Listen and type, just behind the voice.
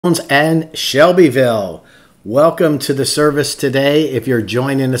And Shelbyville. Welcome to the service today. If you're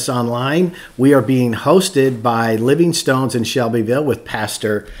joining us online, we are being hosted by Living Stones in Shelbyville with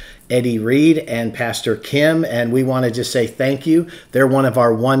Pastor Eddie Reed and Pastor Kim, and we want to just say thank you. They're one of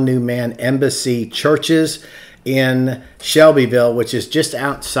our One New Man Embassy churches in Shelbyville, which is just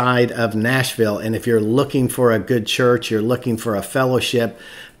outside of Nashville. And if you're looking for a good church, you're looking for a fellowship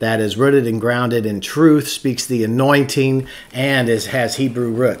that is rooted and grounded in truth, speaks the anointing, and has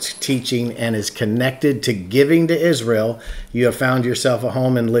Hebrew roots, teaching, and is connected to giving to Israel, you have found yourself a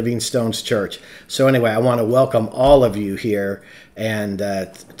home in Living Stones Church. So anyway, I want to welcome all of you here. And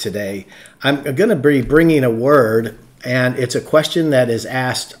today, I'm going to be bringing a word, and it's a question that is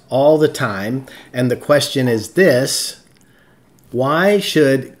asked all the time. And the question is this: why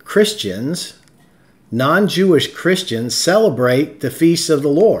should Christians, non-Jewish Christians, celebrate the feasts of the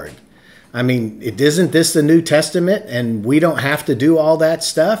Lord? I mean, isn't this the New Testament and we don't have to do all that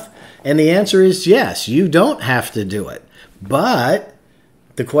stuff? And the answer is yes, you don't have to do it. But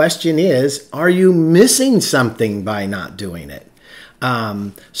the question is, are you missing something by not doing it?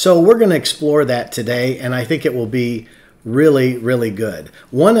 So we're going to explore that today, and I think it will be really, really good.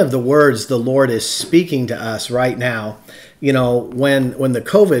 One of the words the Lord is speaking to us right now, you know, when the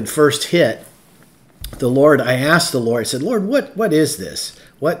COVID first hit, I asked the Lord, I said, Lord, what is this?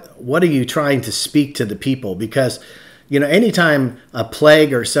 What are you trying to speak to the people? Because, you know, anytime a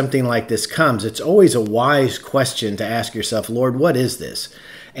plague or something like this comes, it's always a wise question to ask yourself, Lord, what is this?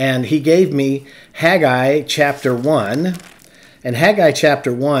 And he gave me Haggai chapter 1. And Haggai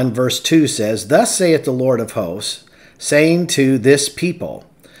chapter 1 verse 2 says, "Thus saith the Lord of hosts, saying to this people,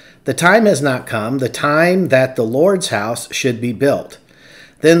 the time has not come, the time that the Lord's house should be built.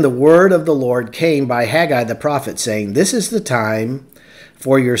 Then the word of the Lord came by Haggai the prophet, saying, This is the time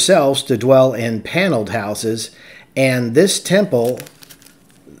for yourselves to dwell in paneled houses, and this temple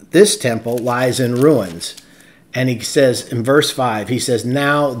lies in ruins." And he says in verse 5, he says,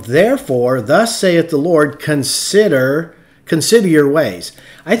 "Now therefore, thus saith the Lord, consider your ways."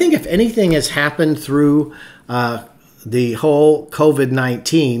 I think if anything has happened through the whole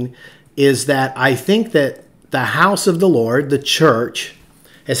COVID-19 is that I think that the house of the Lord, the church,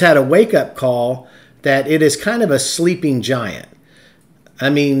 has had a wake-up call that it is kind of a sleeping giant. I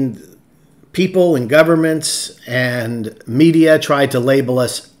mean, people and governments and media tried to label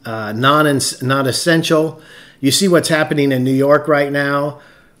us not essential. You see what's happening in New York right now,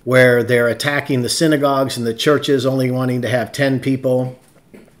 where they're attacking the synagogues and the churches, only wanting to have 10 people.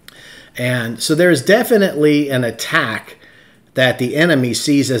 And so there's definitely an attack that the enemy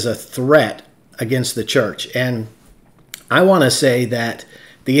sees as a threat against the church. And I want to say that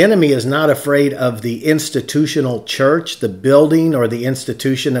the enemy is not afraid of the institutional church, the building or the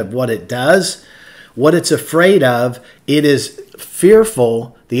institution of what it does. What it's afraid of, it is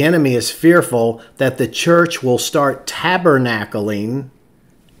fearful, the enemy is fearful that the church will start tabernacling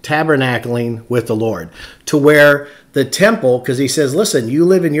with the Lord, to where the temple, because he says, listen, you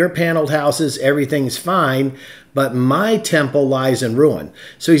live in your paneled houses, everything's fine, but my temple lies in ruin.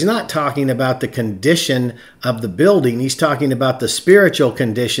 So he's not talking about the condition of the building. He's talking about the spiritual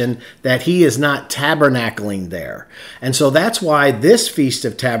condition, that he is not tabernacling there. And so that's why this Feast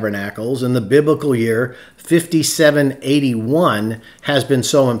of Tabernacles in the biblical year 5781 has been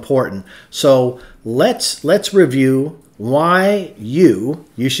so important. So let's review why you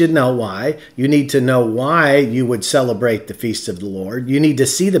should know why. You need to know why you would celebrate the feast of the Lord. You need to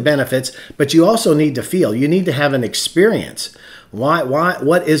see the benefits, but you also need to feel. You need to have an experience.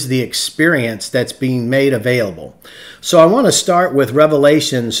 What is the experience that's being made available? So I want to start with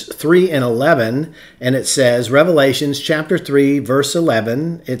Revelations 3 and 11, and it says, Revelations chapter 3, verse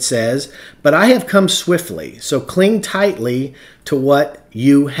 11, it says, "But I have come swiftly, so cling tightly to what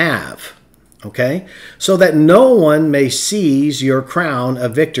you have." Okay, so that no one may seize your crown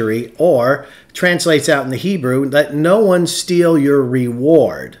of victory, or translates out in the Hebrew, let no one steal your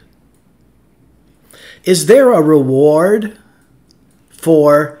reward. Is there a reward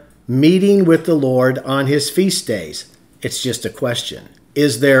for meeting with the Lord on his feast days? It's just a question.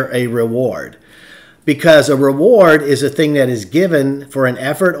 Is there a reward? Because a reward is a thing that is given for an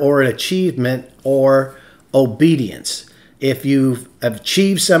effort or an achievement or obedience. If you've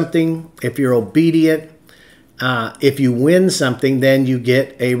achieved something, if you're obedient, if you win something, then you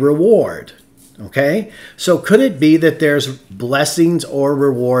get a reward. Okay? So could it be that there's blessings or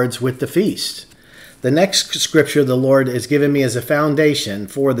rewards with the feast? The next scripture the Lord has given me as a foundation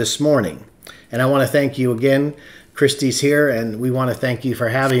for this morning. And I want to thank you again. Christy's here, and we want to thank you for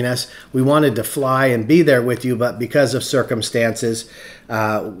having us. We wanted to fly and be there with you, but because of circumstances,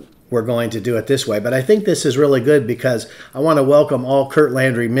 we're going to do it this way. But I think this is really good because I want to welcome all Kurt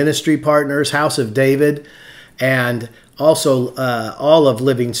Landry ministry partners, House of David, and also all of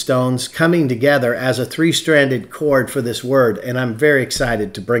Living Stones coming together as a three-stranded cord for this word. And I'm very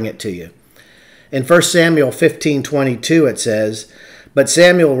excited to bring it to you. In 1 Samuel 15:22 it says, "But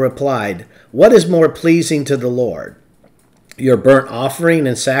Samuel replied, 'What is more pleasing to the Lord, your burnt offering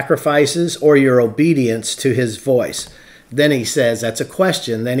and sacrifices, or your obedience to his voice?'" Then he says, that's a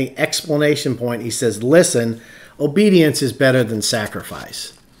question. Then he explanation point. He says, listen, obedience is better than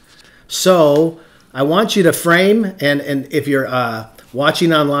sacrifice. So I want you to frame, and if you're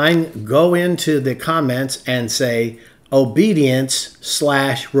watching online, go into the comments and say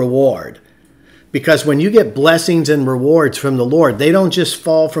obedience/reward. Because when you get blessings and rewards from the Lord, they don't just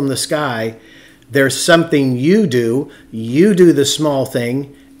fall from the sky. There's something you do the small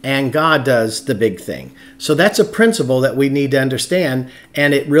thing, and God does the big thing. So that's a principle that we need to understand,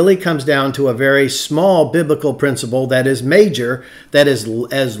 and it really comes down to a very small biblical principle that is major, that is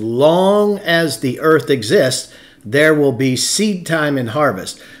as long as the earth exists, there will be seed time and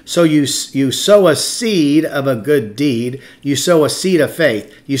harvest. So you sow a seed of a good deed, you sow a seed of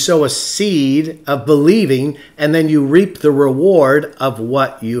faith, you sow a seed of believing, and then you reap the reward of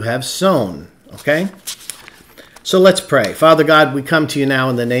what you have sown. Okay? So let's pray. Father God, we come to you now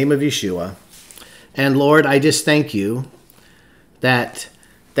in the name of Yeshua. And Lord, I just thank you that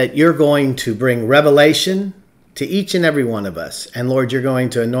you're going to bring revelation to each and every one of us. And Lord, you're going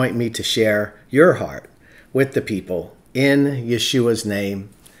to anoint me to share your heart with the people. In Yeshua's name,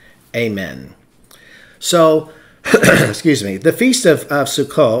 amen. So, excuse me, the Feast of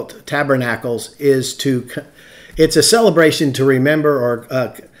Sukkot, Tabernacles, it's a celebration to remember or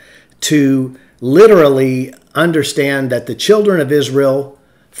to literally understand that the children of Israel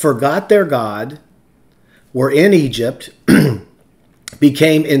forgot their God, were in Egypt,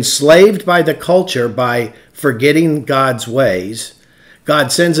 became enslaved by the culture by forgetting God's ways.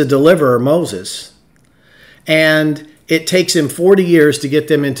 God sends a deliverer, Moses, and it takes him 40 years to get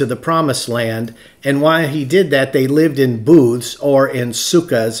them into the promised land. And while he did that, they lived in booths or in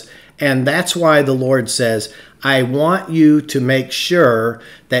sukkahs. And that's why the Lord says, I want you to make sure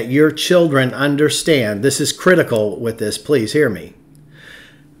that your children understand. This is critical with this. Please hear me.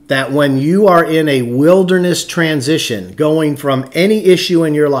 That when you are in a wilderness transition, going from any issue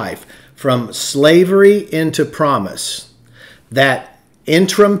in your life, from slavery into promise, that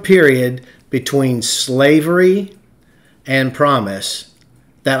interim period between slavery and promise,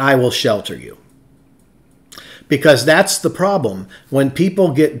 that I will shelter you. Because that's the problem. When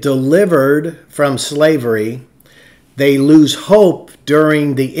people get delivered from slavery, they lose hope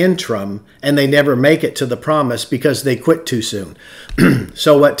during the interim and they never make it to the promise because they quit too soon.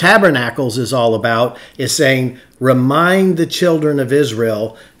 So what Tabernacles is all about is saying, remind the children of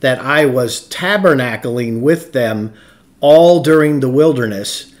Israel that I was tabernacling with them all during the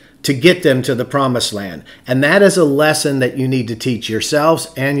wilderness to get them to the promised land. And that is a lesson that you need to teach yourselves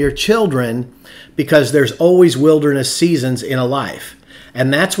and your children, because there's always wilderness seasons in a life.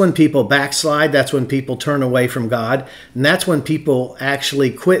 And that's when people backslide. That's when people turn away from God. And that's when people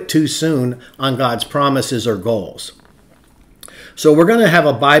actually quit too soon on God's promises or goals. So we're going to have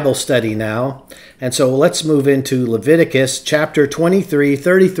a Bible study now. And so let's move into Leviticus chapter 23,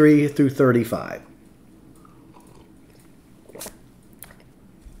 33 through 35.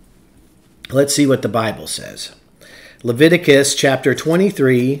 Let's see what the Bible says. Leviticus chapter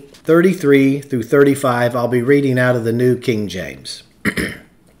 23, 33 through 35. I'll be reading out of the New King James.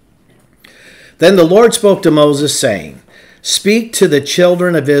 Then the Lord spoke to Moses, saying, Speak to the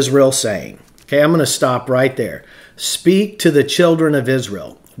children of Israel, saying, okay, I'm going to stop right there. Speak to the children of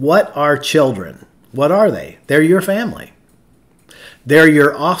Israel. What are children? What are they? They're your family. They're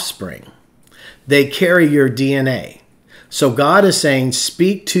your offspring. They carry your DNA. So God is saying,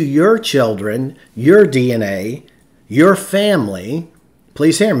 speak to your children, your DNA, your family.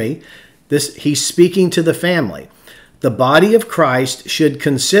 Please hear me. He's speaking to the family. The body of Christ should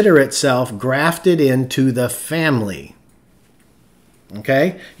consider itself grafted into the family.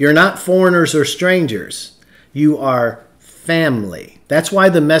 Okay? You're not foreigners or strangers. You are family. That's why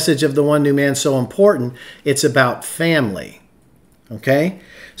the message of the one new man is so important. It's about family. Okay?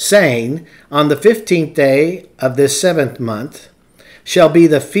 Saying, on the 15th day of this 7th month shall be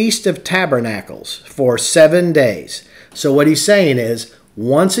the Feast of Tabernacles for 7 days. So what he's saying is,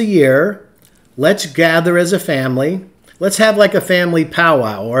 once a year, let's gather as a family. Let's have like a family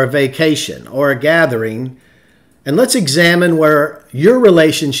powwow or a vacation or a gathering. And let's examine where your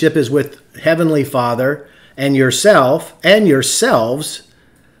relationship is with Heavenly Father and yourself and yourselves.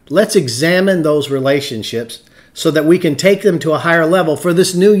 Let's examine those relationships so that we can take them to a higher level for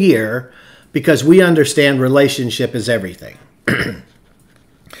this new year, because we understand relationship is everything.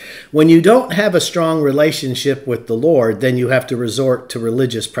 When you don't have a strong relationship with the Lord, then you have to resort to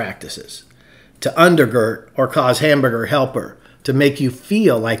religious practices, to undergird or cause hamburger helper to make you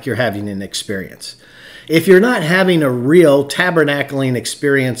feel like you're having an experience. If you're not having a real tabernacling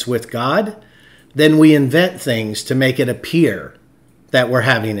experience with God, then we invent things to make it appear that we're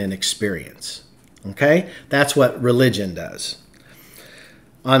having an experience. Okay? That's what religion does.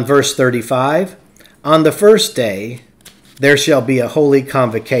 On verse 35, on the first day there shall be a holy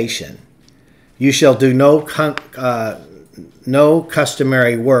convocation. You shall do no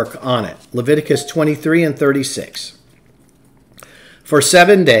customary work on it. Leviticus 23 and 36. For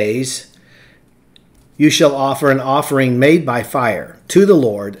 7 days you shall offer an offering made by fire to the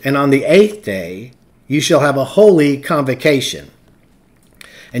Lord, and on the 8th day you shall have a holy convocation.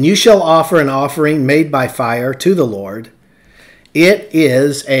 And you shall offer an offering made by fire to the Lord. It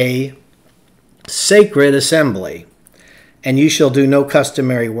is a sacred assembly, and you shall do no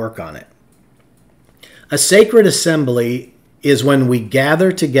customary work on it. A sacred assembly is when we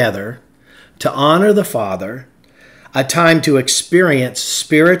gather together to honor the Father, a time to experience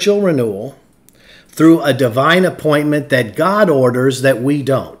spiritual renewal through a divine appointment that God orders that we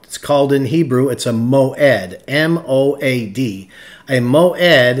don't. It's called in Hebrew, it's a moed, M-O-A-D. A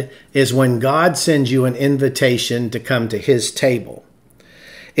moed is when God sends you an invitation to come to his table.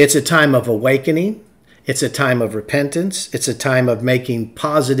 It's a time of awakening. It's a time of repentance. It's a time of making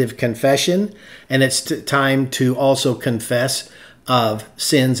positive confession. And it's time to also confess of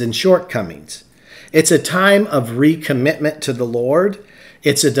sins and shortcomings. It's a time of recommitment to the Lord.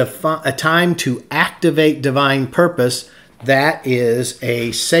 It's a time to activate divine purpose. That is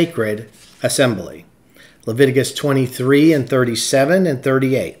a sacred assembly. Leviticus 23 and 37 and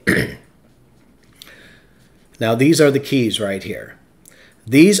 38. Now these are the keys right here.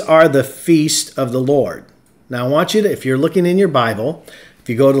 These are the feast of the Lord. Now I want you to, if you're looking in your Bible, if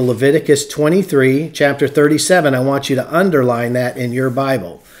you go to Leviticus 23, chapter 37, I want you to underline that in your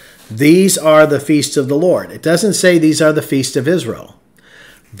Bible. These are the feasts of the Lord. It doesn't say these are the feast of Israel.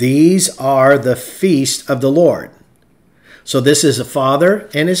 These are the feast of the Lord. So this is a father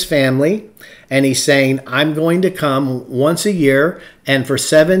and his family, and he's saying, I'm going to come once a year, and for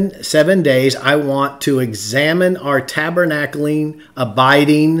seven days, I want to examine our tabernacling,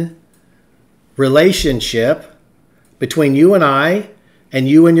 abiding relationship between you and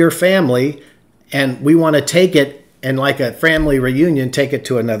you and your family, and we want to take it, and like a family reunion, take it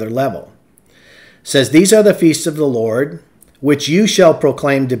to another level. It says, these are the feasts of the Lord, which you shall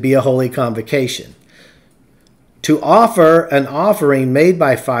proclaim to be a holy convocation. To offer an offering made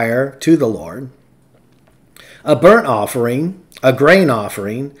by fire to the Lord, a burnt offering, a grain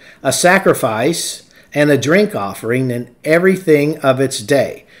offering, a sacrifice, and a drink offering, and everything of its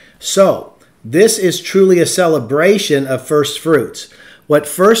day. So, this is truly a celebration of first fruits. What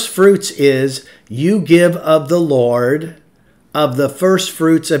first fruits is, you give of the Lord of the first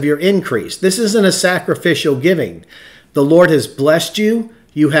fruits of your increase. This isn't a sacrificial giving. The Lord has blessed you,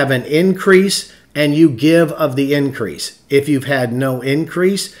 you have an increase, and you give of the increase. If you've had no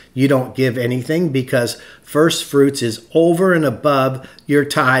increase, you don't give anything, because first fruits is over and above your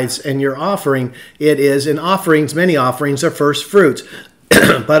tithes and your offering. It is in offerings, many offerings are first fruits.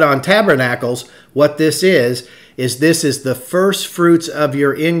 But on tabernacles, what this is this is the first fruits of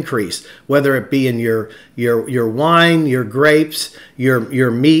your increase, whether it be in your wine, your grapes,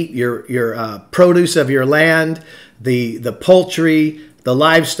 your meat, your produce of your land, the poultry, the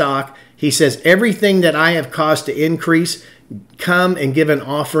livestock. He says, everything that I have caused to increase, come and give an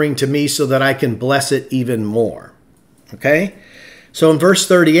offering to me so that I can bless it even more. Okay? So in verse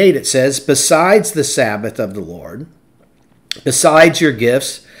 38 it says, besides the Sabbath of the Lord, besides your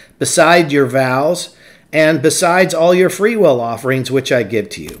gifts, besides your vows, and besides all your freewill offerings which I give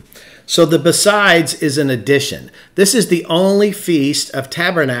to you. So the besides is an addition. This is the only feast of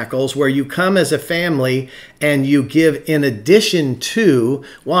tabernacles where you come as a family and you give in addition to.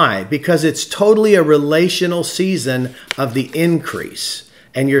 Why? Because it's totally a relational season of the increase.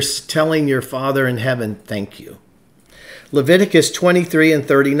 And you're telling your Father in heaven, thank you. Leviticus 23 and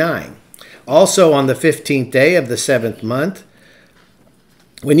 39. Also on the 15th day of the 7th month,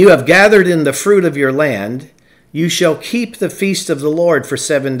 when you have gathered in the fruit of your land, you shall keep the feast of the Lord for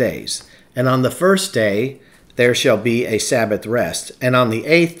 7 days. And on the first day there shall be a Sabbath rest. And on the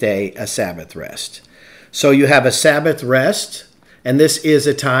 8th day a Sabbath rest. So you have a Sabbath rest. And this is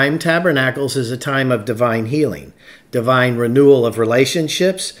a time, tabernacles is a time of divine healing, divine renewal of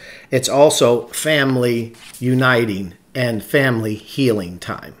relationships. It's also family uniting and family healing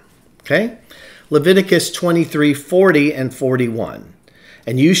time. Okay? Leviticus 23:40 and 41.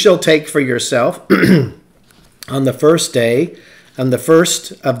 And you shall take for yourself on the first day, on the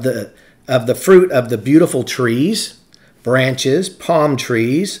first of the fruit of the beautiful trees, branches, palm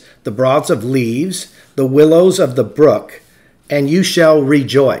trees, the broads of leaves, the willows of the brook, and you shall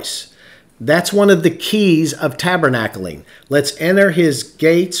rejoice. That's one of the keys of tabernacling. Let's enter his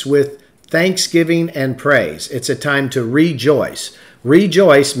gates with thanksgiving and praise. It's a time to rejoice.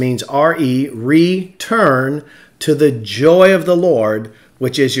 Rejoice means return to the joy of the Lord,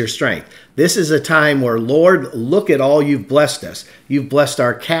 which is your strength. This is a time where, Lord, look at all you've blessed us. You've blessed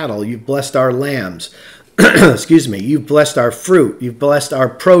our cattle. You've blessed our lambs. Excuse me. You've blessed our fruit. You've blessed our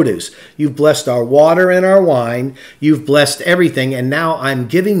produce. You've blessed our water and our wine. You've blessed everything. And now I'm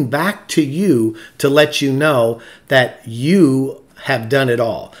giving back to you to let you know that you have done it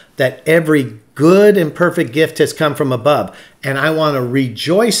all, that every good and perfect gift has come from above. And I want to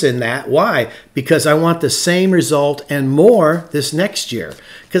rejoice in that. Why? Because I want the same result and more this next year.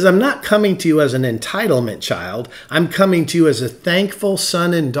 Because I'm not coming to you as an entitlement child. I'm coming to you as a thankful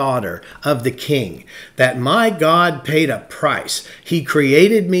son and daughter of the King, that my God paid a price. He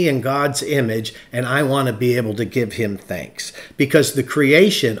created me in God's image, and I want to be able to give him thanks. Because the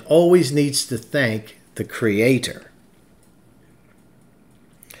creation always needs to thank the Creator.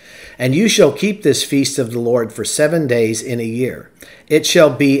 And you shall keep this feast of the Lord for 7 days in a year. It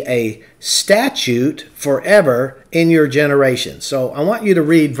shall be a statute forever in your generation. So I want you to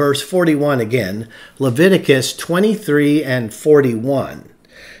read verse 41 again, Leviticus 23 and 41.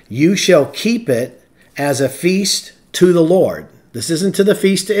 You shall keep it as a feast to the Lord. This isn't to the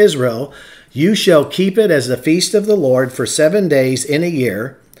feast to Israel. You shall keep it as the feast of the Lord for 7 days in a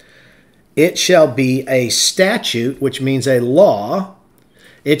year. It shall be a statute, which means a law.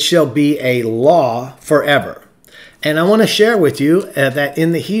 It shall be a law forever. And I want to share with you that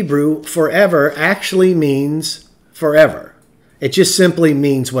in the Hebrew, forever actually means forever. It just simply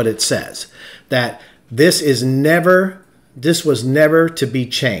means what it says, that this was never to be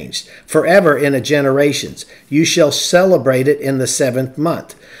changed. Forever in a generations. You shall celebrate it in the 7th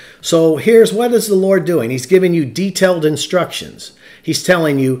month. So here's what is the Lord doing? He's giving you detailed instructions. He's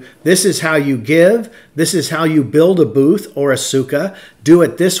telling you, this is how you give. This is how you build a booth or a sukkah. Do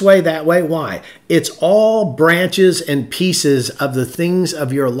it this way, that way. Why? It's all branches and pieces of the things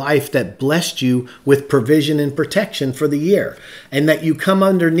of your life that blessed you with provision and protection for the year. And that you come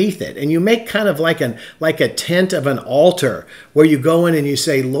underneath it. And you make kind of like a tent of an altar where you go in and you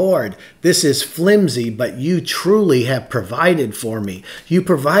say, Lord, this is flimsy, but you truly have provided for me. You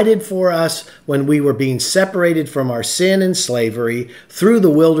provided for us when we were being separated from our sin and slavery through the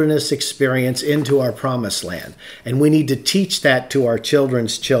wilderness experience into our promised land. And we need to teach that to our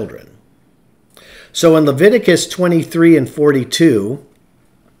children's children. So in Leviticus 23 and 42,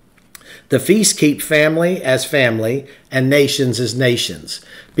 the feasts keep family as family and nations as nations,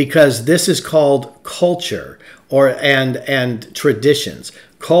 because this is called culture and traditions.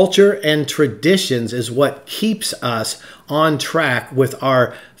 Culture and traditions is what keeps us on track with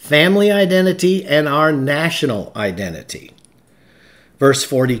our family identity and our national identity. Verse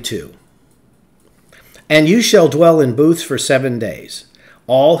 42. And you shall dwell in booths for 7 days.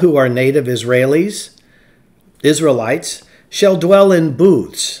 All who are native Israelites, shall dwell in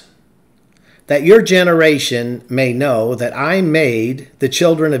booths, that your generation may know that I made the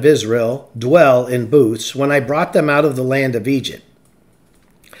children of Israel dwell in booths when I brought them out of the land of Egypt.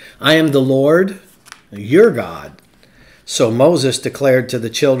 I am the Lord, your God. So Moses declared to the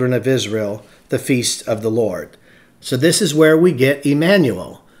children of Israel the feast of the Lord. So this is where we get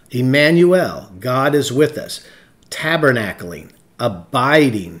Emmanuel. Emmanuel, God is with us, tabernacling,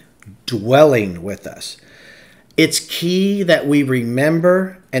 abiding, dwelling with us. It's key that we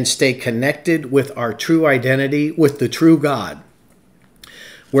remember and stay connected with our true identity, with the true God.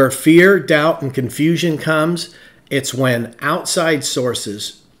 Where fear, doubt, and confusion comes, it's when outside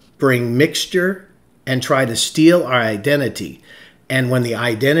sources bring mixture and try to steal our identity. And when the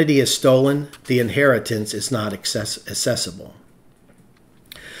identity is stolen, the inheritance is not accessible.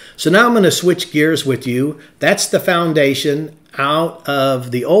 So now I'm going to switch gears with you. That's the foundation out of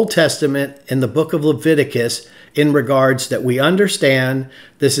the Old Testament in the book of Leviticus in regards that we understand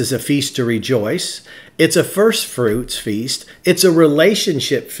this is a feast to rejoice. It's a first fruits feast. It's a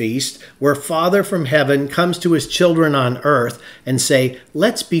relationship feast where Father from heaven comes to his children on earth and say,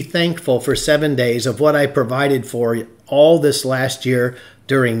 let's be thankful for 7 days of what I provided for all this last year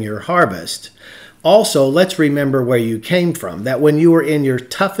during your harvest. Also, let's remember where you came from, that when you were in your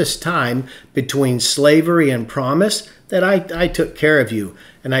toughest time between slavery and promise, that I took care of you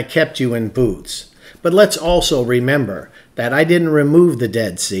and I kept you in booths. But let's also remember that I didn't remove the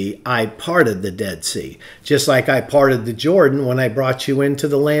Dead Sea, I parted the Dead Sea, just like I parted the Jordan when I brought you into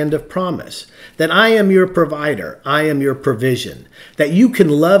the land of promise. That I am your provider, I am your provision, that you can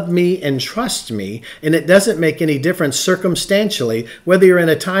love me and trust me, and it doesn't make any difference circumstantially whether you're in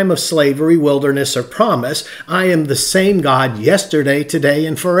a time of slavery, wilderness, or promise. I am the same God yesterday, today,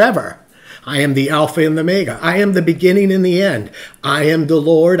 and forever. I am the Alpha and the Omega. I am the beginning and the end. I am the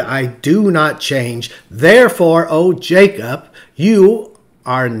Lord. I do not change. Therefore, O Jacob, you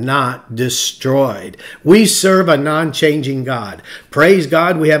are not destroyed. We serve a non-changing God. Praise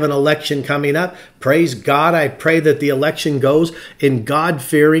God, we have an election coming up. Praise God, I pray that the election goes in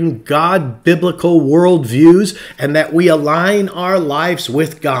God-fearing, God-biblical worldviews, and that we align our lives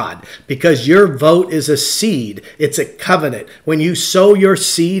with God, because your vote is a seed. It's a covenant. When you sow your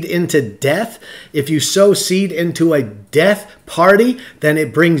seed into death, if you sow seed into a death party, then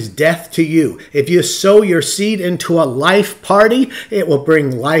it brings death to you. If you sow your seed into a life party, it will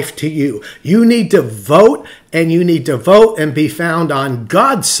bring life to you. You need to vote, and you need to vote and be found on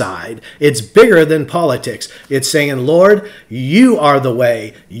God's side. It's bigger than politics. It's saying, Lord, you are the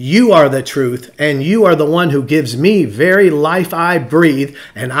way, you are the truth, and you are the one who gives me very life I breathe,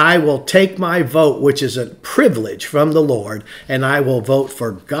 and I will take my vote, which is a privilege from the Lord, and I will vote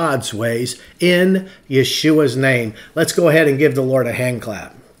for God's ways in Yeshua's name. Let's go ahead and give the Lord a hand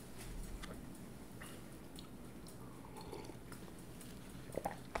clap.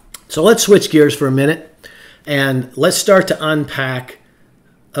 So let's switch gears for a minute. And let's start to unpack,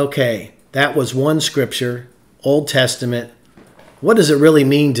 okay, that was one scripture, Old Testament. What does it really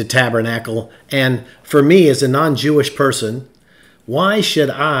mean to tabernacle? And for me as a non-Jewish person, why should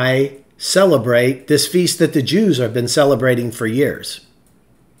I celebrate this feast that the Jews have been celebrating for years?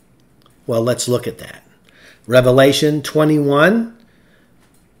 Well, let's look at that. Revelation 21,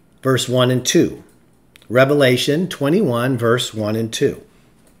 verse 1 and 2. Revelation 21, verse 1 and 2.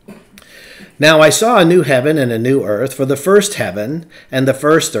 Now I saw a new heaven and a new earth, for the first heaven and the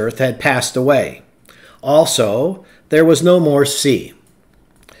first earth had passed away. Also, there was no more sea.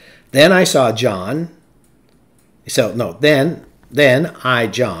 Then I, John,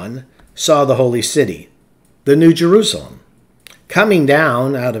 saw the holy city, the new Jerusalem, coming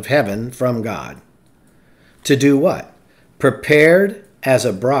down out of heaven from God. To do what? Prepared as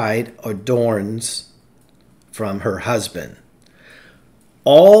a bride adorns from her husband.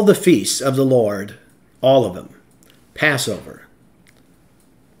 All the feasts of the Lord, all of them, Passover,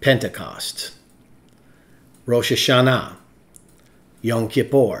 Pentecost, Rosh Hashanah, Yom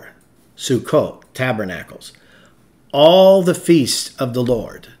Kippur, Sukkot, Tabernacles, all the feasts of the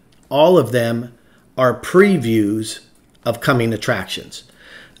Lord, all of them are previews of coming attractions.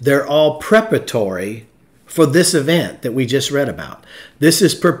 They're all preparatory for this event that we just read about. This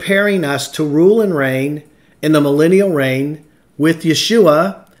is preparing us to rule and reign in the millennial reign with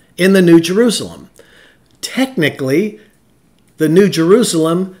Yeshua in the New Jerusalem. Technically, the New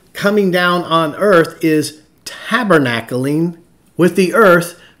Jerusalem coming down on earth is tabernacling with the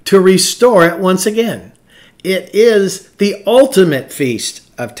earth to restore it once again. It is the ultimate feast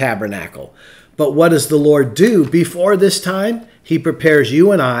of tabernacle. But what does the Lord do before this time? He prepares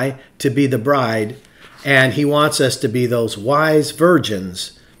you and I to be the bride, and he wants us to be those wise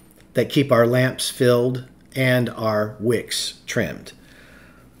virgins that keep our lamps filled and our wicks trimmed.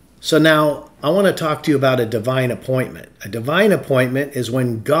 So now I want to talk to you about a divine appointment. A divine appointment is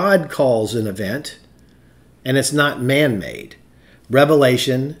when God calls an event and it's not man-made.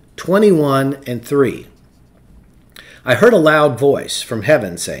 Revelation 21 and 3. I heard a loud voice from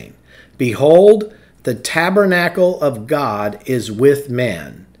heaven saying, Behold, the tabernacle of God is with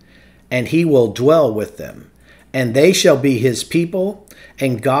man, and he will dwell with them, and they shall be his people,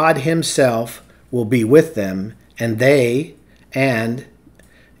 and God himself will be with them, and God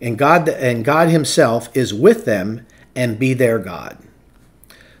himself is with them and be their God.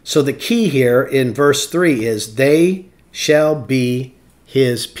 So the key here in verse 3 is they shall be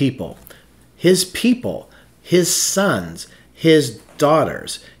his people. His people, his sons, his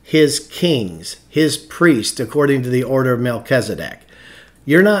daughters, his kings, his priests, according to the order of Melchizedek.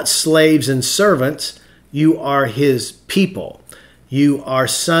 You're not slaves and servants. You are his people. You are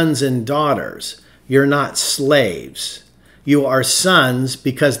sons and daughters. You're not slaves. You are sons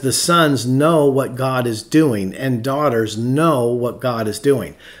because the sons know what God is doing, and daughters know what God is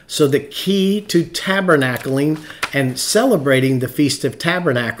doing. So the key to tabernacling and celebrating the Feast of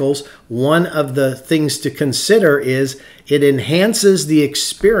Tabernacles, one of the things to consider is it enhances the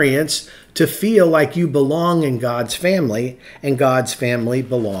experience to feel like you belong in God's family, and God's family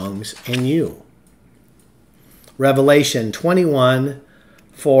belongs in you. Revelation 21,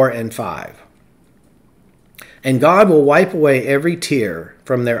 4 and 5. And God will wipe away every tear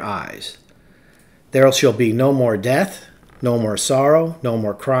from their eyes. There shall be no more death, no more sorrow, no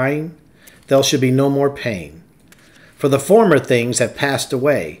more crying. There shall be no more pain. For the former things have passed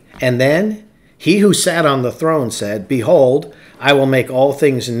away. And then he who sat on the throne said, Behold, I will make all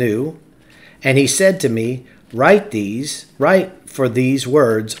things new. And he said to me, Write, for these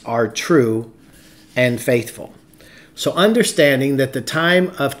words are true and faithful. So understanding that the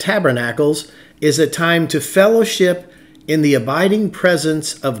time of tabernacles is a time to fellowship in the abiding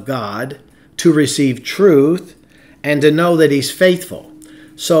presence of God, to receive truth, and to know that he's faithful.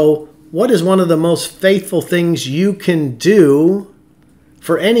 So what is one of the most faithful things you can do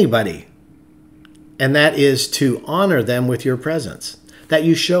for anybody? And that is to honor them with your presence, that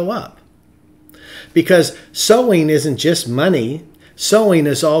you show up. Because sowing isn't just money. Sowing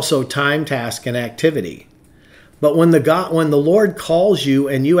is also time, task, and activity. But when the Lord calls you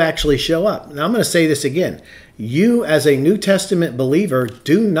and you actually show up, now I'm going to say this again, you as a New Testament believer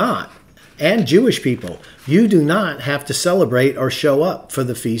do not, and Jewish people, you do not have to celebrate or show up for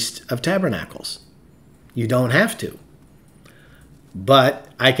the Feast of Tabernacles. You don't have to. But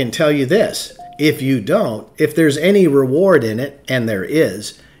I can tell you this, if you don't, if there's any reward in it, and there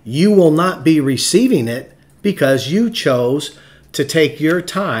is, you will not be receiving it because you chose to take your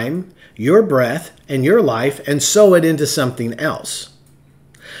time, your breath, and your life and sow it into something else.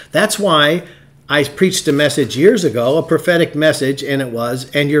 That's why I preached a message years ago, a prophetic message, and it was,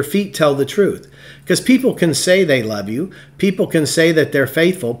 and your feet tell the truth. Because people can say they love you. People can say that they're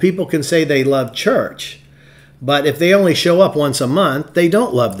faithful. People can say they love church. But if they only show up once a month, they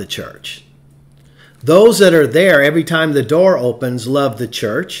don't love the church. Those that are there every time the door opens love the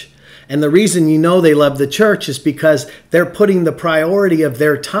church. And the reason you know they love the church is because they're putting the priority of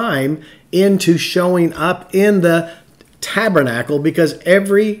their time into showing up in the tabernacle, because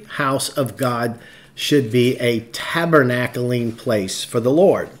every house of God should be a tabernacling place for the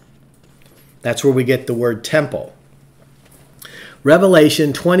Lord. That's where we get the word temple.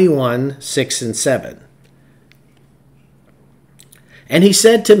 Revelation 21, 6 and 7. And he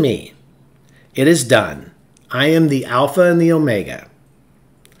said to me, It is done. I am the Alpha and the Omega.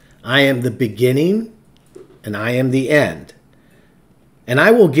 I am the beginning and I am the end. And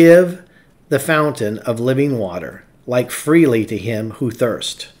I will give the fountain of living water, like freely to him who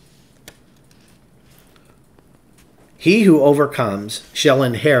thirsts. He who overcomes shall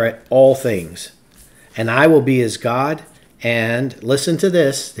inherit all things, and I will be his God. And listen to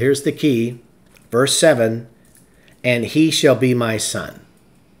this, here's the key, verse 7, and he shall be my son.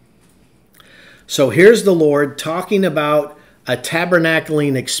 So here's the Lord talking about a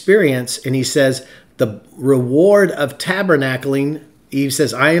tabernacling experience, and he says the reward of tabernacling, he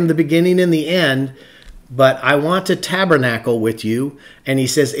says, I am the beginning and the end, but I want to tabernacle with you. And he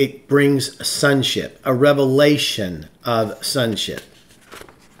says it brings sonship, a revelation of sonship.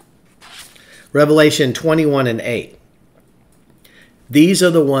 Revelation 21 and 8. These are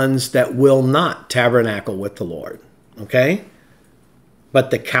the ones that will not tabernacle with the Lord, okay?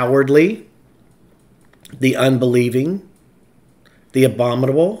 But the cowardly, the unbelieving, the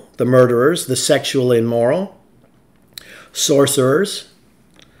abominable, the murderers, the sexually immoral, sorcerers,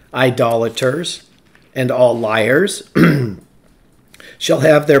 idolaters, and all liars shall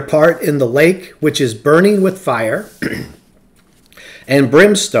have their part in the lake which is burning with fire, and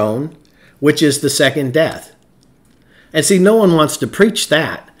brimstone, which is the second death. And see, no one wants to preach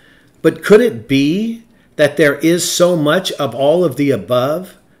that, but could it be that there is so much of all of the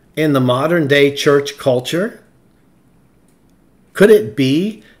above in the modern day church culture? Could it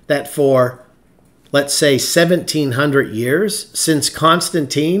be that for, let's say, 1700 years, since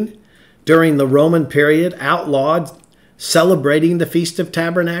Constantine, during the Roman period, outlawed celebrating the Feast of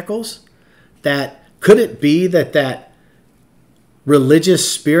Tabernacles, that could it be that that religious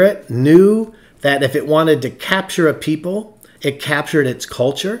spirit knew that if it wanted to capture a people, it captured its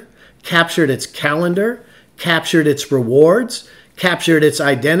culture, captured its calendar, captured its rewards, captured its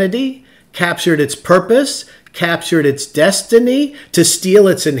identity, captured its purpose, captured its destiny, to steal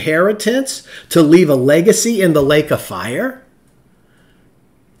its inheritance, to leave a legacy in the lake of fire?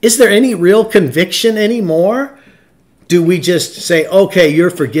 Is there any real conviction anymore? Do we just say, okay,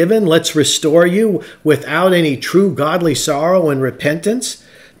 you're forgiven, let's restore you, without any true godly sorrow and repentance?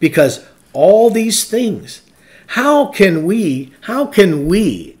 Because all these things, how can we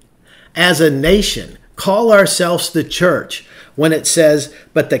as a nation call ourselves the church when it says,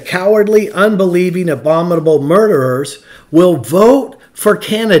 but the cowardly, unbelieving, abominable murderers will vote for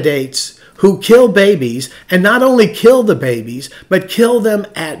candidates who kill babies, and not only kill the babies, but kill them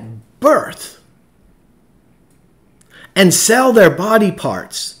at birth, and sell their body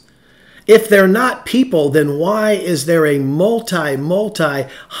parts, If they're not people, then why is there a multi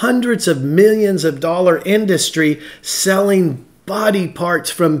hundreds of millions of dollar industry selling body parts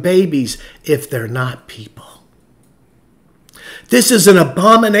from babies if they're not people? This is an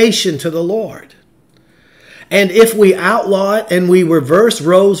abomination to the Lord. And if we outlaw it and we reverse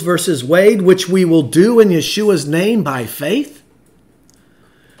Roe versus Wade, which we will do in Yeshua's name by faith,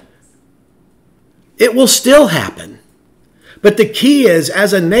 it will still happen. But the key is,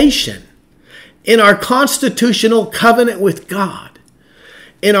 as a nation, in our constitutional covenant with God,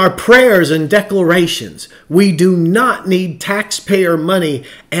 in our prayers and declarations, we do not need taxpayer money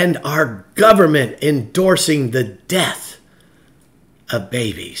and our government endorsing the death of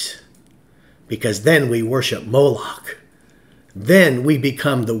babies. Because then we worship Moloch. Then we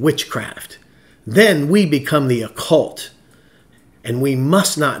become the witchcraft. Then we become the occult. And we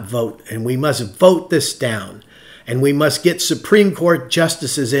must not vote, and we must vote this down. And we must get Supreme Court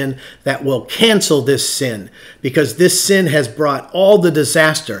justices in that will cancel this sin, because this sin has brought all the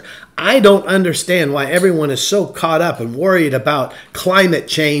disaster. I don't understand why everyone is so caught up and worried about climate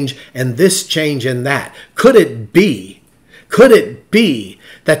change and this change and that. Could it be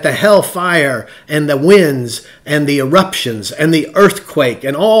that the hellfire and the winds and the eruptions and the earthquake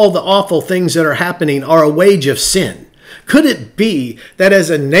and all the awful things that are happening are a wage of sin? Could it be that as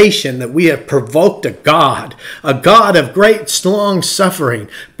a nation that we have provoked a God of great long suffering?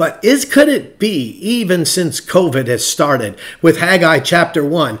 But could it be, even since COVID has started with Haggai chapter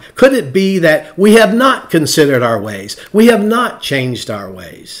 1, could it be that we have not considered our ways? We have not changed our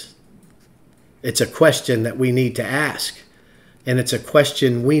ways? It's a question that we need to ask. And it's a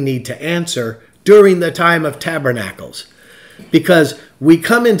question we need to answer during the time of tabernacles. Because we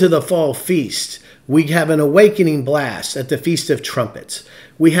come into the fall feast. We have an awakening blast at the Feast of Trumpets.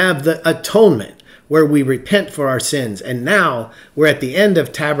 We have the atonement where we repent for our sins. And now we're at the end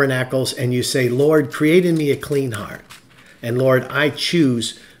of tabernacles, and you say, Lord, create in me a clean heart. And Lord, I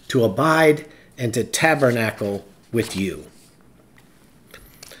choose to abide and to tabernacle with you.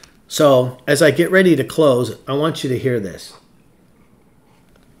 So as I get ready to close, I want you to hear this.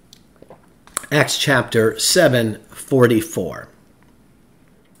 Acts chapter 7:44.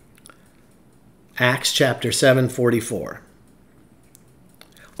 Acts chapter 7:44.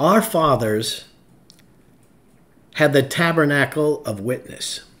 Our fathers had the tabernacle of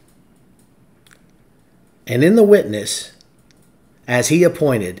witness. And in the witness, as he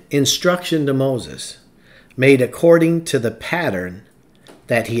appointed, instruction to Moses, made according to the pattern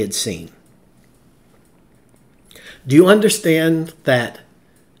that he had seen. Do you understand that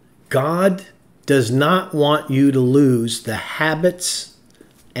God does not want you to lose the habits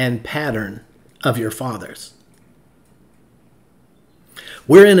and pattern of your fathers?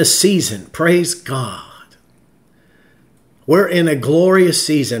 We're in a season, praise God. We're in a glorious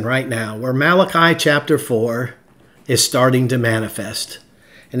season right now where Malachi chapter 4 is starting to manifest.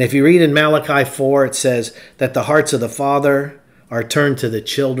 And if you read in Malachi 4, it says that the hearts of the father are turned to the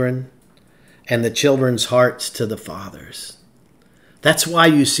children, and the children's hearts to the fathers. That's why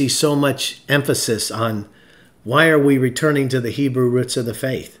you see so much emphasis on why are we returning to the Hebrew roots of the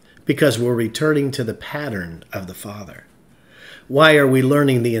faith? Because we're returning to the pattern of the Father. Why are we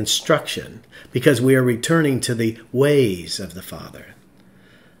learning the instruction? Because we are returning to the ways of the Father.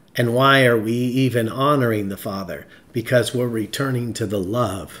 And why are we even honoring the Father? Because we're returning to the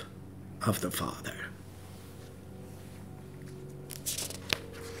love of the Father.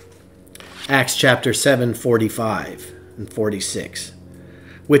 Acts chapter 7, 45 and 46.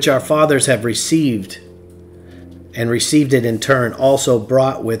 Which our fathers have received, and received it in turn, also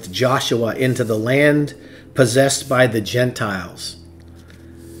brought with Joshua into the land possessed by the Gentiles,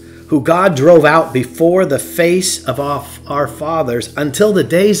 who God drove out before the face of our fathers until the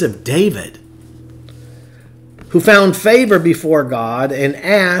days of David, who found favor before God and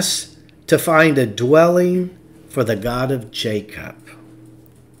asked to find a dwelling for the God of Jacob.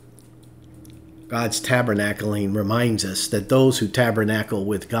 God's tabernacling reminds us that those who tabernacle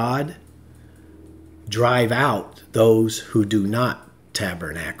with God drive out those who do not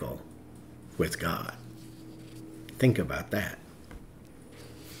tabernacle with God. Think about that.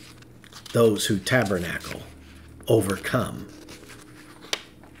 Those who tabernacle overcome.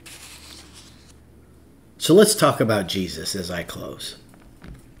 So let's talk about Jesus as I close.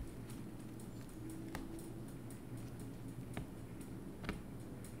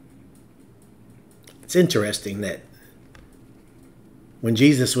 It's interesting that when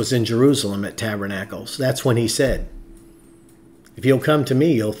Jesus was in Jerusalem at Tabernacles, that's when he said, if you'll come to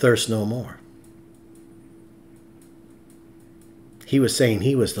me, you'll thirst no more. He was saying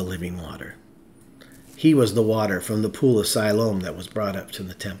he was the living water. He was the water from the pool of Siloam that was brought up to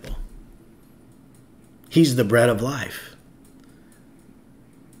the temple. He's the bread of life.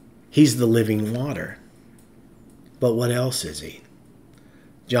 He's the living water. But what else is he?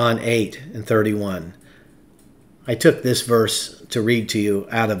 John 8:31. I took this verse to read to you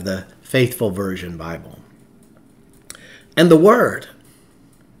out of the Faithful Version Bible. And the Word.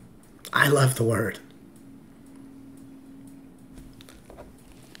 I love the Word.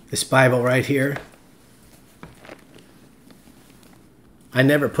 This Bible right here, I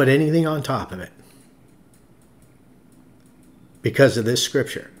never put anything on top of it because of this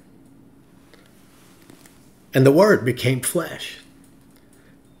scripture. And the Word became flesh.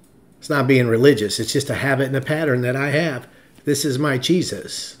 It's not being religious. It's just a habit and a pattern that I have. This is my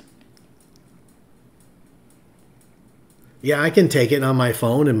Jesus. Yeah, I can take it on my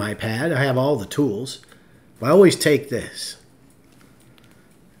phone and my pad. I have all the tools. But I always take this.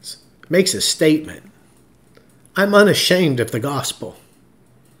 It makes a statement. I'm unashamed of the gospel.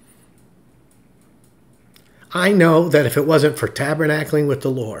 I know that if it wasn't for tabernacling with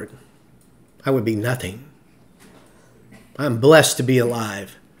the Lord, I would be nothing. I'm blessed to be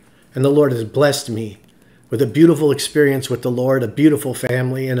alive. And the Lord has blessed me with a beautiful experience with the Lord, a beautiful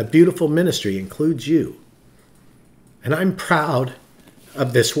family, and a beautiful ministry, includes you. And I'm proud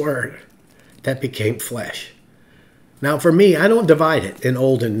of this Word that became flesh. Now for me, I don't divide it in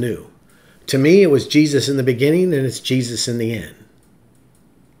old and new. To me, it was Jesus in the beginning and it's Jesus in the end.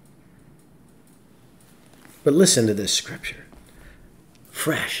 But listen to this scripture.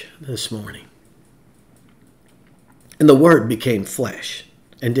 Fresh this morning. And the Word became flesh.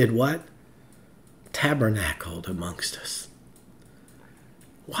 And did what? Tabernacled amongst us.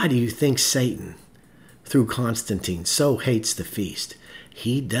 Why do you think Satan, through Constantine, so hates the feast?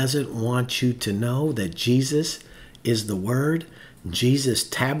 He doesn't want you to know that Jesus is the Word. Jesus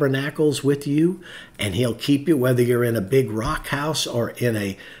tabernacles with you, and he'll keep you whether you're in a big rock house or in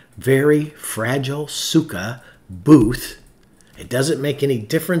a very fragile sukkah booth. It doesn't make any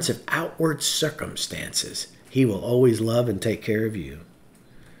difference of outward circumstances. He will always love and take care of you.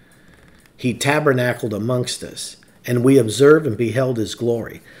 He tabernacled amongst us, and we observed and beheld his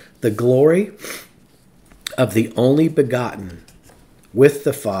glory. The glory of the only begotten with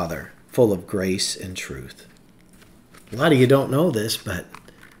the Father, full of grace and truth. A lot of you don't know this, but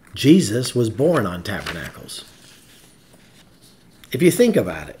Jesus was born on tabernacles. If you think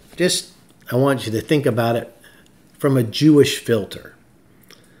about it, I want you to think about it from a Jewish filter.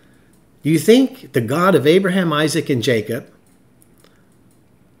 Do you think the God of Abraham, Isaac, and Jacob,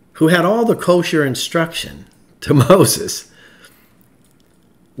 who had all the kosher instruction to Moses,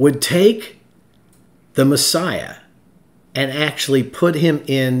 would take the Messiah and actually put him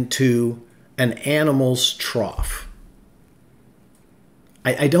into an animal's trough?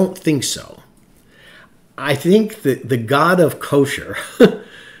 I don't think so. I think that the God of kosher,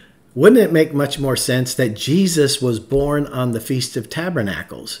 wouldn't it make much more sense that Jesus was born on the Feast of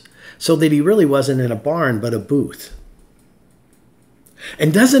Tabernacles, so that he really wasn't in a barn but a booth?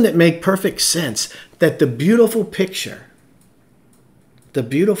 And doesn't it make perfect sense that the beautiful picture that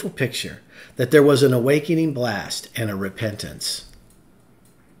there was an awakening blast and a repentance,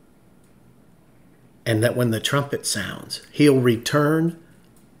 and that when the trumpet sounds, he'll return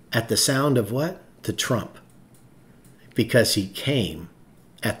at the sound of what? The trump. Because he came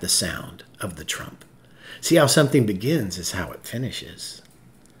at the sound of the trump. See, how something begins is how it finishes.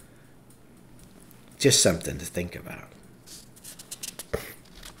 Just something to think about.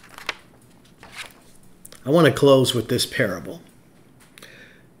 I want to close with this parable.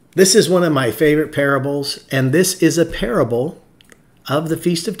 This is one of my favorite parables, and this is a parable of the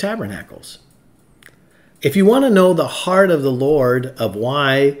Feast of Tabernacles. If you want to know the heart of the Lord of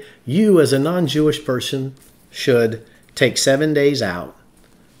why you as a non-Jewish person should take 7 days out,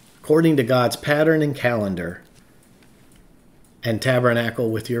 according to God's pattern and calendar, and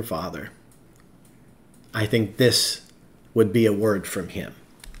tabernacle with your Father, I think this would be a word from him.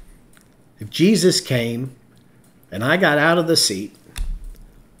 If Jesus came and I got out of the seat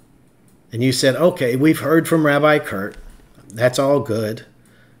and you said, okay, we've heard from Rabbi Kurt, that's all good,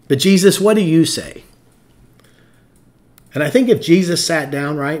 but Jesus, what do you say? And I think if Jesus sat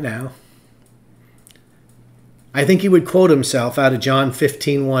down right now, I think he would quote himself out of John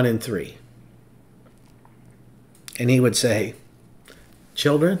 15:1 and 3. And he would say,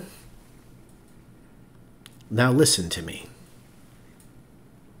 children, now listen to me.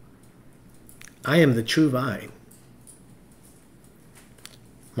 I am the true vine.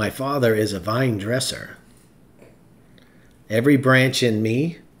 My Father is a vine dresser. Every branch in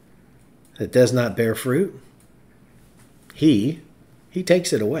me that does not bear fruit, he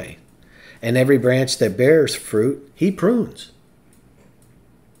takes it away. And every branch that bears fruit, he prunes,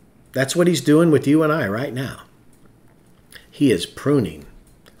 That's what he's doing with you and I right now. He is pruning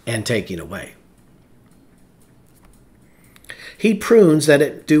and taking away. He prunes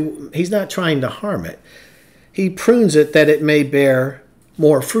that he's not trying to harm it. He prunes it that it may bear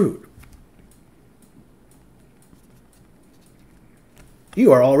more fruit.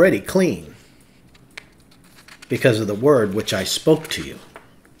 You are already clean because of the word which I spoke to you.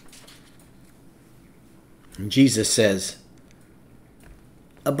 And Jesus says,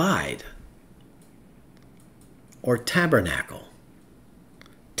 abide or tabernacle.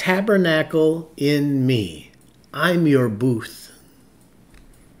 Tabernacle in me. I'm your booth.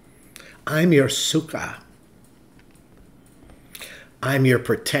 I'm your sukkah. I'm your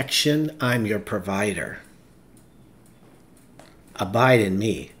protection. I'm your provider. Abide in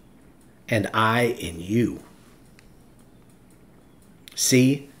me, and I in you.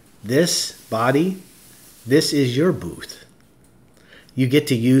 See, this body, this is your booth. You get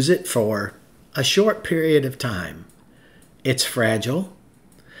to use it for a short period of time. It's fragile,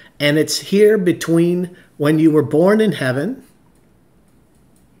 and it's here between when you were born in heaven.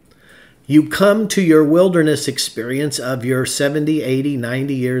 You come to your wilderness experience of your 70, 80,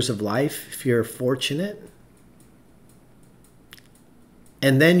 90 years of life, if you're fortunate.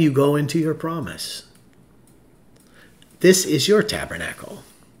 And then you go into your promise. This is your tabernacle.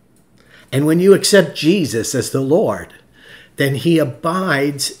 And when you accept Jesus as the Lord, then he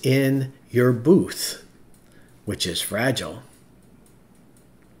abides in your booth, which is fragile.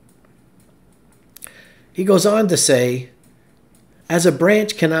 He goes on to say, as a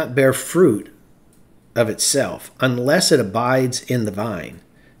branch cannot bear fruit of itself unless it abides in the vine,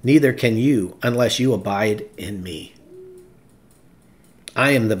 neither can you unless you abide in me.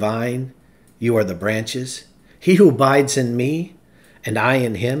 I am the vine, you are the branches. He who abides in me, and I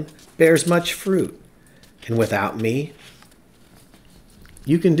in him, bears much fruit. And without me,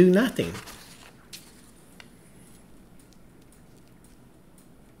 you can do nothing.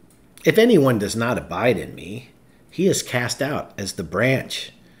 If anyone does not abide in me, he is cast out as the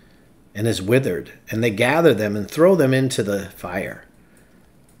branch and is withered, and they gather them and throw them into the fire,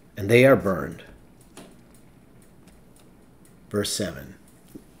 and they are burned. Verse 7.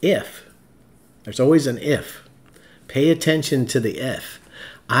 If. There's always an if. Pay attention to the if.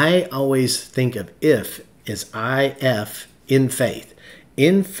 I always think of if as IF in faith.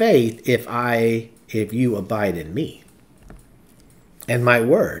 In faith, if you abide in me, and my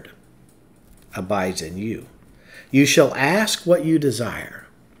word abides in you, you shall ask what you desire,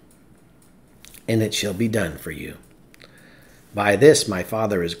 and it shall be done for you. By this my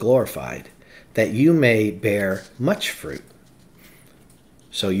Father is glorified, that you may bear much fruit,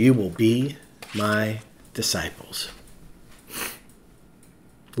 so you will be my disciples.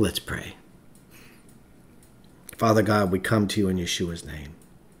 Let's pray. Father God, we come to you in Yeshua's name.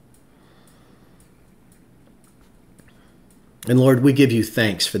 And Lord, we give you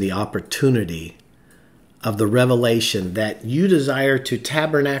thanks for the opportunity of the revelation that you desire to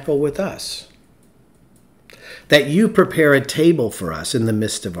tabernacle with us, that you prepare a table for us in the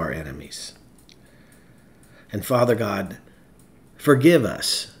midst of our enemies. And Father God, forgive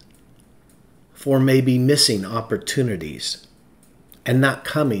us for maybe missing opportunities and not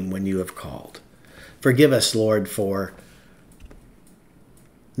coming when you have called. Forgive us, Lord, for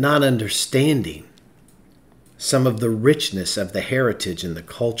not understanding some of the richness of the heritage and the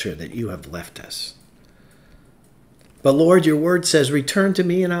culture that you have left us. But Lord, your word says, return to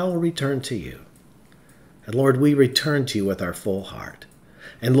me and I will return to you. And Lord, we return to you with our full heart.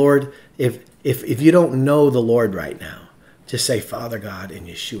 And Lord, if you don't know the Lord right now, just say, Father God, in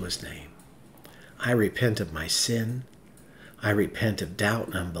Yeshua's name, I repent of my sin. I repent of doubt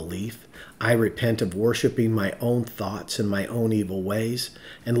and unbelief. I repent of worshiping my own thoughts and my own evil ways.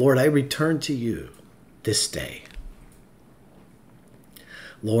 And Lord, I return to you this day.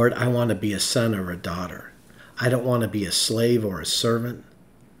 Lord, I want to be a son or a daughter. I don't want to be a slave or a servant.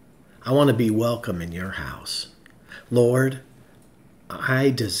 I want to be welcome in your house. Lord, I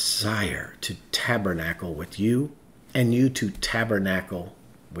desire to tabernacle with you and you to tabernacle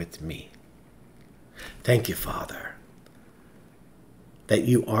with me. Thank you, Father, that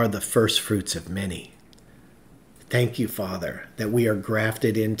you are the first fruits of many. Thank you, Father, that we are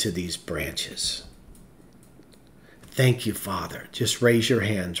grafted into these branches. Thank you, Father. Just raise your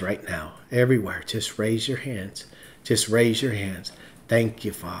hands right now. Everywhere, just raise your hands. Just raise your hands. Thank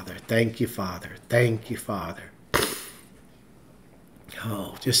you, Father. Thank you, Father. Thank you, Father.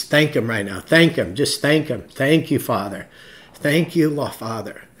 Oh, just thank him right now. Thank him. Just thank him. Thank you, Father. Thank you,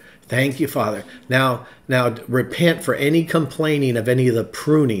 Father. Thank you, Father. Now now repent for any complaining of any of the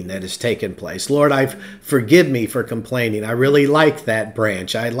pruning that has taken place. Lord, forgive me for complaining. I really like that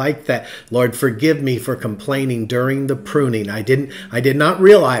branch. I like that. Lord, forgive me for complaining during the pruning. I did not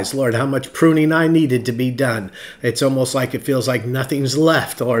realize, Lord, how much pruning I needed to be done. It's almost like it feels like nothing's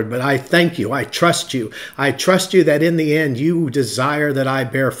left, Lord, but I thank you. I trust you. I trust you that in the end you desire that I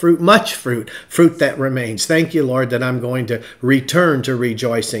bear fruit, much fruit that remains. Thank you, Lord, that I'm going to return to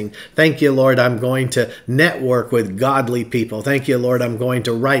rejoicing. Thank you, Lord, I'm going to network with godly people. Thank you, Lord, I'm going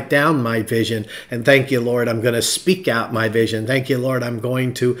to write down my vision. And thank you, Lord, I'm going to speak out my vision. Thank you, Lord, I'm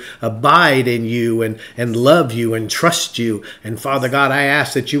going to abide in you and love you and trust you. And Father God, I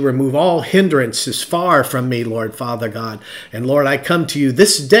ask that you remove all hindrances far from me, Lord, Father God. And Lord, I come to you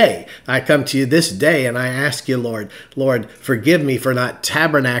this day. I come to you this day and I ask you, Lord, forgive me for not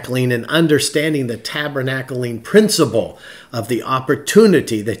tabernacling and understanding the tabernacling principle of the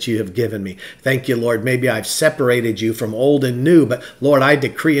opportunity that you have given me. Thank you, Lord. Maybe I've separated you from old and new, but Lord, I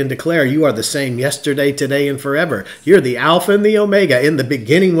decree and declare you are the same yesterday, today, and forever. You're the Alpha and the Omega. In the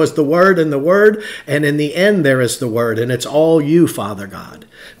beginning was the Word, and in the end there is the Word, and it's all you, Father God.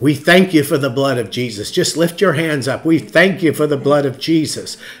 We thank you for the blood of Jesus. Just lift your hands up. We thank you for the blood of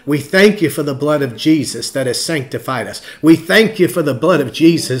Jesus. We thank you for the blood of Jesus that has sanctified us. We thank you for the blood of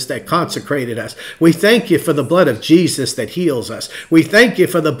Jesus that consecrated us. We thank you for the blood of Jesus that heals us. We thank you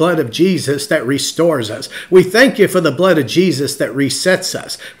for the blood of Jesus that restores us. We thank you for the blood of Jesus that resets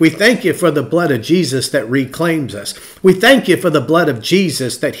us. We thank you for the blood of Jesus that reclaims us. We thank you for the blood of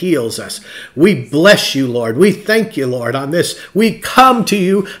Jesus that heals us. We bless you, Lord. We thank you, Lord, on this. We come to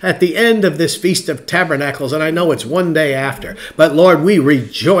you at the end of this Feast of Tabernacles, and I know it's one day after, but Lord, we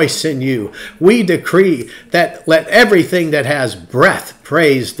rejoice in you. We decree that let everything that has breath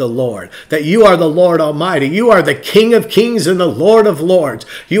praise the Lord, that you are the Lord Almighty. You are the King of Kings and the Lord of Lords.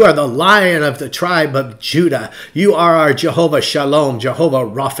 You are the Lion of the tribe of Judah. You are our Jehovah Shalom, Jehovah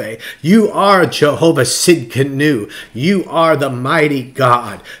Rapha. You are Jehovah Sidkenu. You are the mighty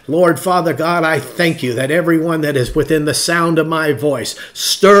God. Lord, Father God, I thank you that everyone that is within the sound of my voice,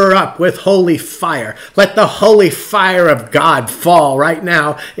 stir up with holy fire. Let the holy fire of God fall right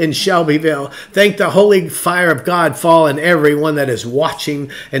now in Shelbyville. Thank the holy fire of God fall in everyone that is watching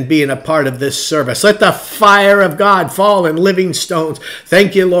and being a part of this service. Let the fire of God fall in Living Stones.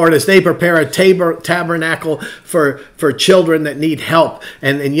 Thank you, Lord, as they prepare a tabernacle for children that need help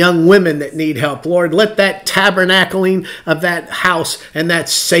and young women that need help. Lord, let that tabernacling of that house and that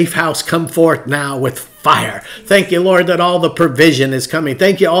safe house come forth now with fire. Thank you, Lord, that all the provision is coming.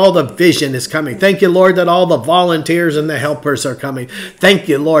 Thank you, all the vision is coming. Thank you, Lord, that all the volunteers and the helpers are coming. Thank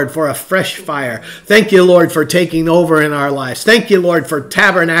you, Lord, for a fresh fire. Thank you, Lord, for taking over in our lives. Thank you, Lord, for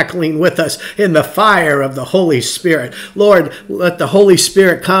tabernacling with us in the fire of the Holy Spirit. Lord, let the Holy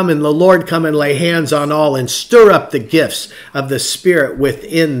Spirit come and the Lord come and lay hands on all and stir up the gifts of the Spirit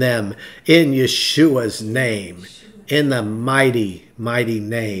within them in Yeshua's name, in the mighty, mighty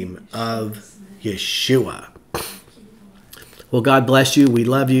name of Yeshua. Well, God bless you. We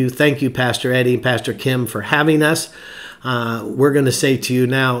love you. Thank you, Pastor Eddie and Pastor Kim, for having us. We're going to say to you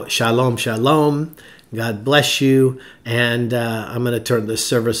now, Shalom, Shalom. God bless you. And I'm going to turn this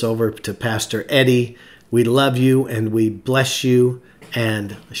service over to Pastor Eddie. We love you and we bless you.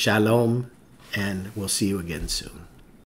 And Shalom. And we'll see you again soon.